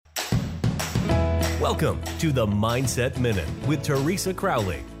Welcome to the Mindset Minute with Teresa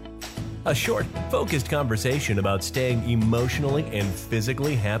Crowley. A short, focused conversation about staying emotionally and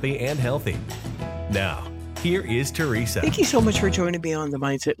physically happy and healthy. Now, here is Teresa. Thank you so much for joining me on the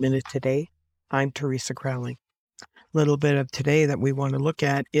Mindset Minute today. I'm Teresa Crowley. A little bit of today that we want to look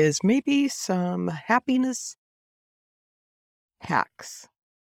at is maybe some happiness hacks.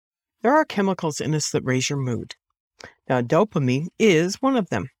 There are chemicals in us that raise your mood. Now, dopamine is one of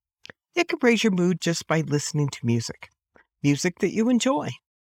them. It can raise your mood just by listening to music that you enjoy.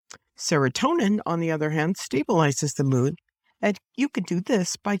 Serotonin, on the other hand, stabilizes the mood, and you can do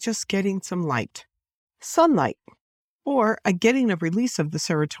this by just getting some light, sunlight, or getting a release of the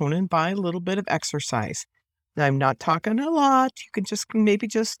serotonin by a little bit of exercise. Now, I'm not talking a lot. You can maybe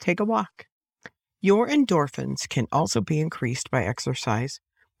just take a walk. Your endorphins can also be increased by exercise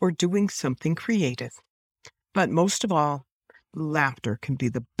or doing something creative. But most of all, laughter can be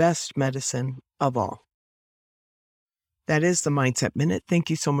the best medicine of all. That is the Mindset Minute. Thank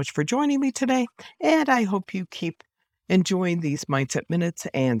you so much for joining me today, and I hope you keep enjoying these Mindset Minutes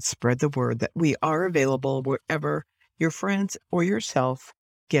and spread the word that we are available wherever your friends or yourself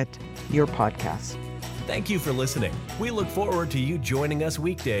get your podcasts. Thank you for listening. We look forward to you joining us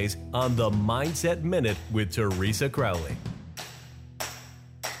weekdays on the Mindset Minute with Teresa Crowley.